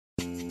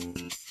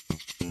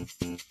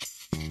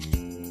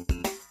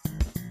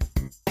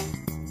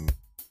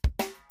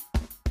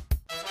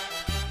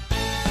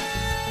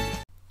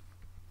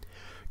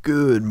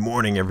Good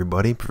morning,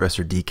 everybody.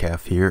 Professor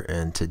Decaff here,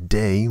 and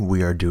today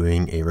we are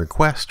doing a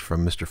request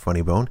from Mr.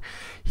 Funnybone.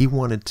 He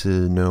wanted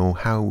to know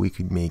how we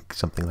could make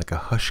something like a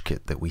hush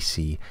kit that we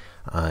see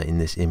in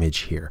this image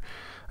here.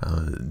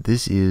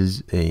 This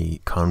is a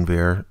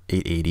Convair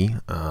 880,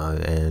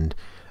 and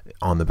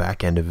on the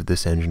back end of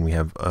this engine we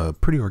have a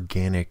pretty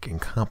organic and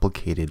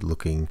complicated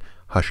looking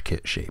hush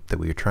kit shape that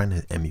we are trying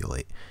to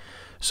emulate.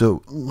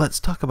 So let's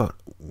talk about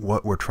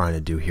what we're trying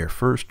to do here.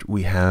 First,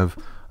 we have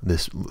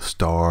this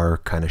star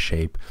kind of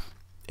shape,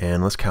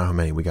 and let's count how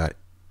many. We got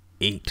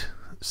 8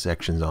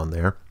 sections on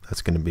there.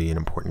 That's going to be an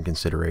important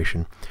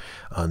consideration.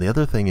 The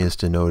other thing is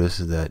to notice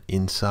that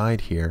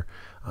inside here,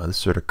 this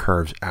sort of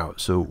curves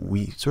out. So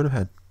we sort of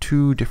had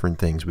 2 different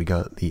things. We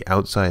got the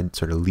outside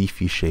sort of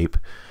leafy shape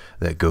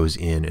that goes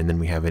in, and then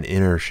we have an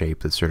inner shape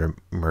that sort of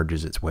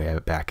merges its way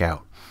back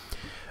out.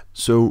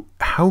 So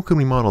how can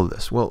we model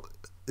this? Well,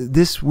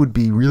 this would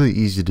be really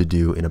easy to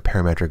do in a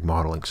parametric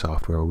modeling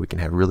software where we can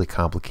have really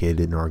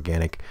complicated and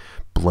organic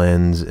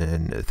blends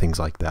and things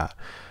like that.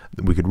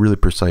 We could really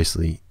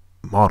precisely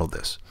model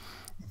this.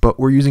 But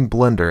we're using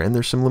Blender, and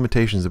there's some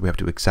limitations that we have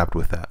to accept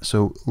with that.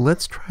 So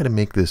let's try to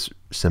make this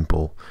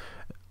simple.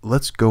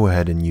 Let's go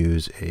ahead and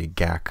use a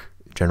GAC,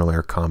 General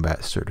Air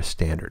Combat sort of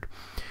standard.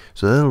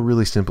 So that'll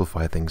really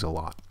simplify things a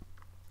lot.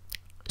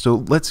 So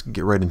let's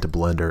get right into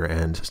Blender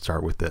and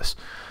start with this.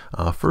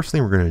 First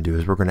thing we're going to do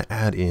is we're going to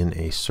add in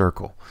a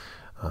circle,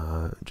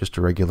 just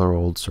a regular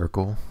old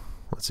circle.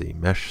 Let's see,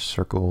 mesh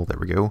circle, there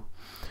we go.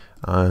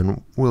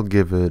 And we'll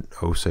give it,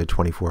 say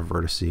 24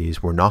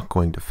 vertices. We're not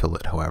going to fill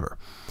it, however.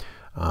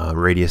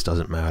 Radius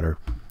doesn't matter.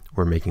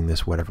 We're making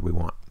this whatever we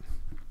want.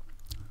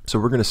 So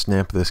we're going to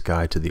snap this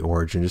guy to the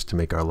origin just to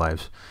make our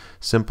lives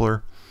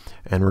simpler.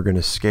 And we're going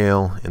to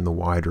scale in the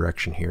Y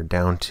direction here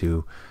down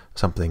to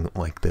something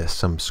like this,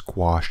 some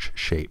squash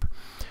shape.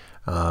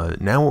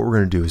 Now what we're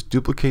going to do is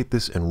duplicate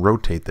this and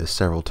rotate this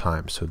several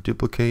times. So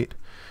duplicate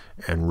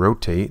and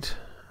rotate,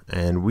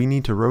 and we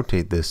need to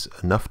rotate this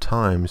enough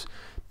times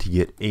to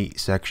get 8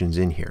 sections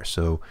in here.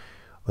 So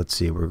let's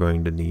see, we're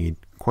going to need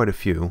quite a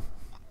few,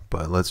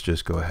 but let's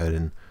just go ahead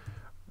and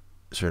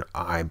sort of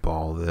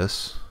eyeball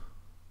this.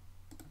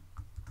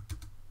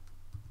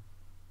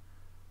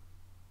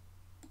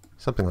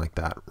 Something like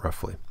that,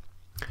 roughly.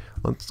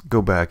 Let's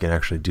go back and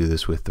actually do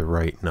this with the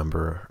right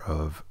number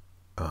of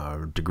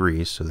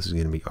degrees. So this is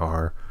going to be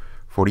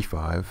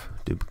R45,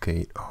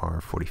 duplicate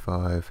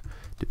R45,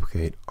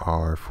 duplicate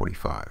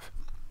R45.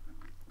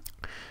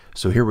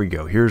 So here we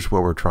go. Here's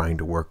what we're trying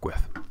to work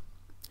with.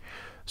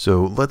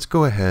 So let's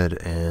go ahead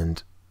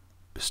and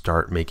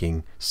start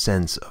making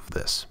sense of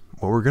this.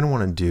 What we're going to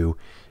want to do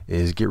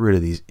is get rid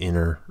of these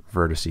inner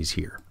vertices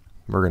here.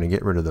 We're going to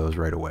get rid of those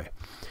right away.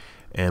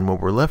 And what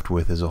we're left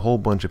with is a whole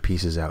bunch of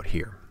pieces out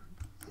here.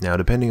 Now,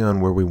 depending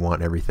on where we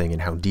want everything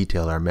and how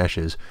detailed our mesh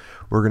is,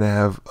 we're going to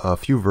have a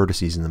few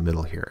vertices in the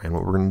middle here. And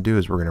what we're going to do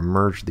is we're going to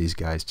merge these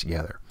guys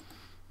together.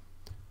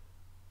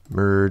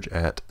 Merge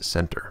at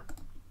center.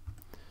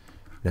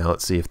 Now,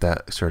 let's see if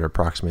that sort of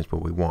approximates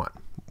what we want.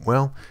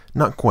 Well,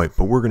 not quite,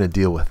 but we're going to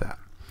deal with that.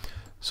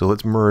 So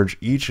let's merge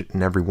each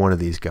and every one of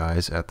these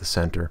guys at the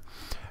center.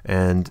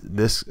 And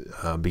this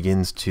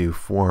begins to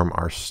form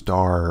our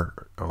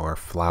star or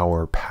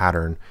flower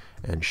pattern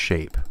and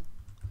shape.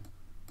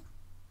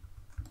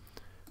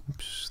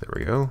 Oops, there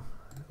we go.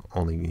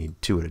 Only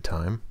need 2 at a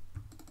time.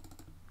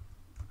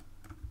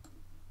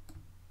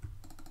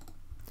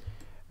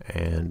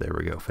 And there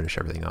we go, finish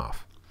everything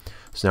off.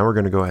 So now we're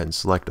going to go ahead and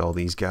select all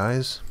these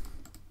guys,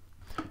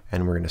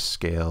 and we're going to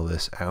scale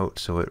this out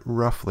so it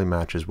roughly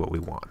matches what we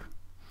want.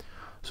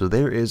 So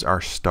there is our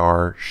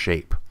star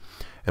shape.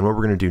 And what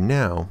we're going to do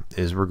now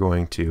is we're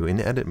going to, in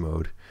edit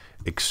mode,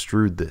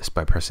 extrude this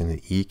by pressing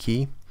the E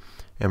key.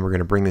 And we're going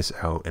to bring this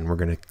out, and we're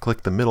going to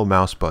click the middle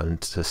mouse button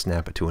to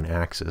snap it to an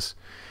axis.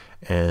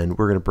 And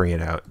we're going to bring it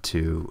out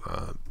to,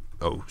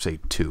 say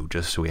 2,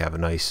 just so we have a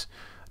nice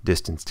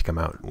distance to come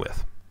out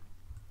with.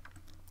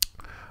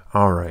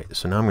 All right,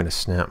 so now I'm going to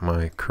snap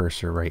my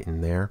cursor right in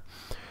there.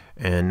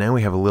 And now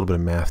we have a little bit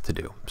of math to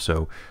do.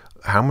 So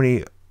how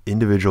many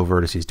individual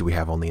vertices do we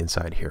have on the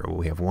inside here? Well,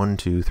 we have 1,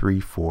 2, 3,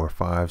 4,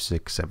 5,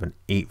 6, 7,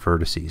 8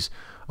 vertices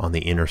on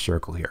the inner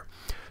circle here.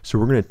 So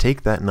we're going to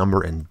take that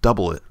number and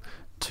double it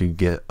to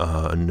get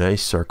a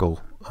nice circle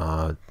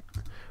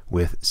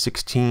with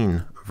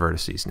 16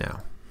 vertices now.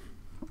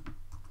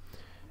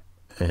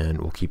 And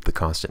we'll keep the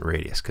constant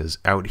radius, because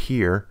out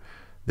here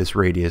this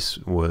radius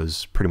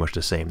was pretty much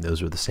the same.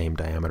 Those are the same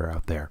diameter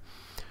out there.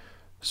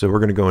 So we're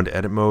going to go into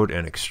edit mode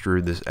and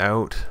extrude this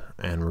out,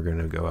 and we're going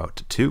to go out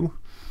to 2,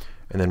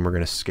 and then we're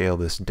going to scale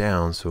this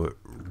down so it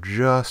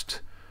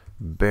just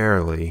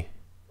barely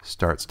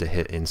starts to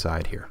hit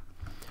inside here.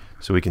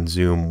 So we can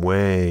zoom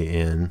way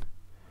in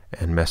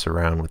and mess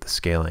around with the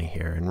scaling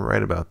here, and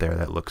right about there,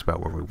 that looks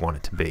about where we want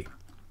it to be.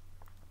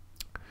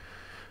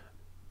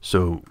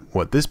 So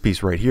what this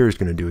piece right here is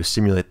going to do is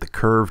simulate the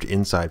curved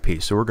inside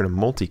piece. So we're going to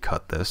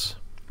multi-cut this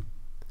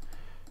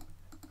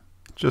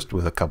just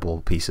with a couple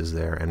pieces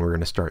there, and we're going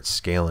to start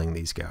scaling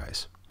these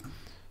guys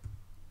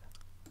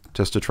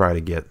just to try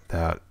to get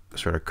that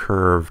sort of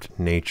curved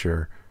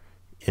nature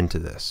into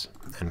this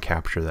and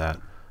capture that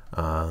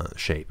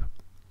shape.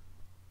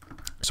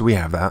 So we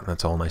have that.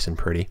 That's all nice and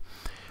pretty.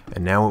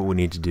 And now what we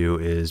need to do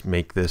is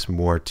make this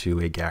more to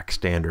a GAC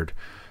standard.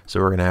 So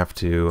we're going to have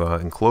to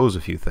enclose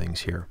a few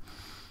things here.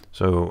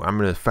 So I'm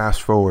going to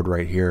fast forward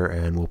right here,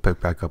 and we'll pick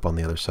back up on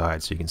the other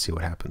side so you can see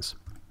what happens.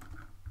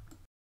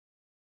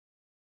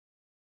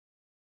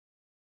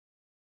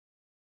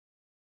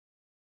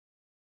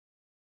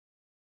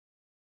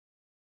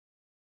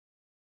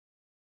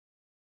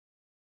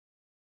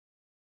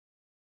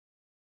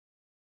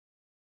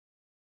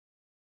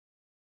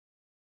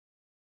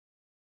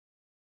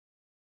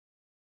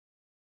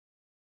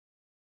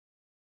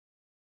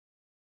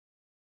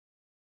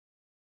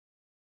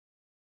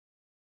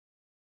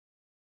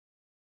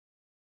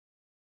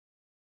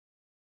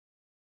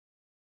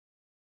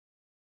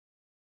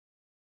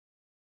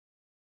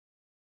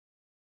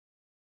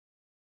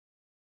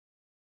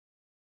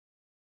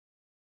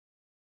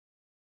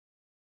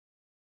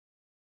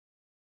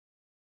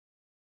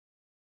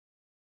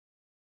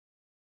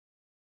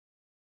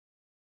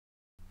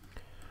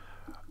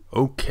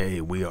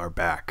 Okay, we are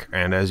back,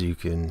 and as you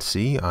can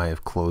see, I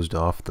have closed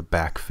off the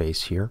back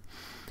face here.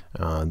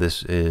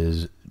 This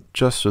is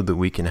just so that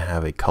we can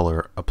have a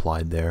color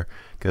applied there,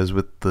 because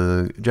with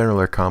the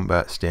General Air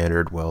Combat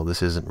Standard, well,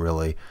 this isn't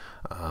really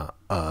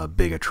a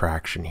big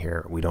attraction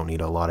here. We don't need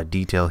a lot of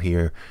detail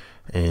here,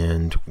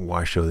 and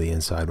why show the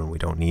inside when we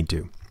don't need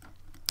to?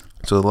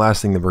 So the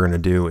last thing that we're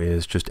going to do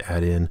is just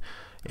add in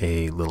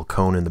a little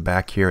cone in the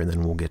back here, and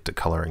then we'll get to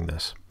coloring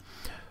this.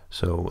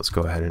 So let's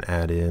go ahead and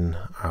add in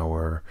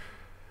our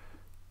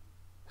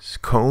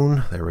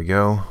cone. There we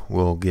go.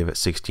 We'll give it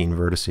 16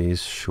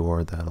 vertices.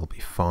 Sure, that'll be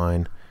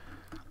fine.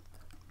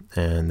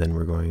 And then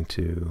we're going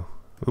to,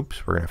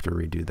 oops, we're going to have to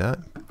redo that.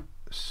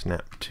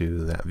 Snap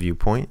to that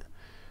viewpoint.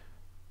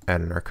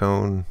 Add in our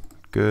cone.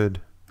 Good.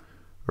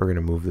 We're going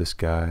to move this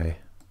guy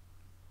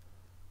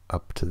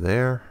up to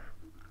there.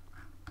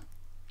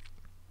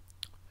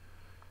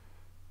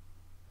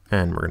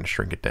 And we're going to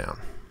shrink it down.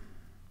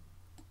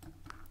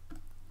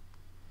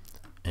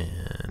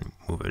 And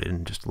move it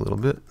in just a little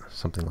bit,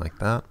 something like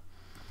that.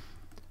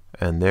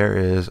 And there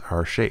is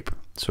our shape.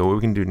 So what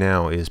we can do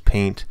now is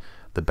paint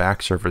the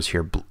back surface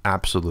here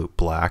absolute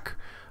black,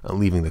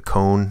 leaving the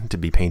cone to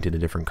be painted a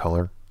different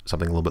color,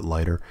 something a little bit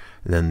lighter,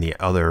 and then the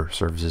other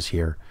surfaces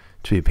here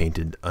to be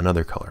painted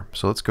another color.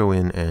 So let's go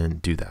in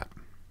and do that.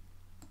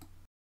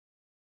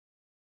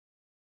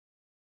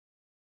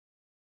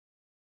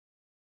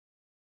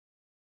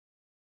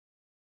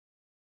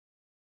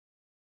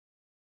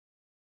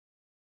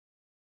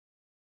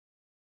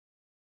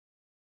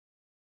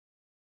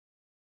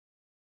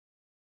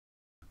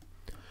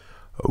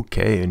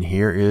 Okay, and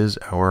here is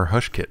our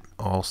hush kit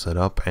all set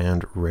up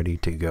and ready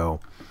to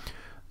go.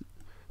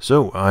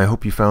 So I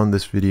hope you found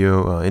this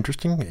video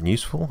interesting and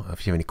useful.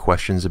 If you have any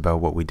questions about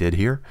what we did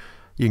here,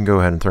 you can go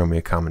ahead and throw me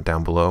a comment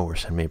down below or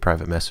send me a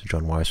private message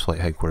on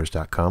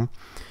wiseflightheadquarters.com.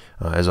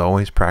 As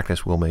always,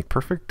 practice will make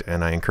perfect,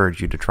 and I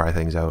encourage you to try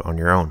things out on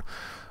your own.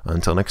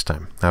 Until next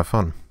time, have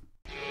fun.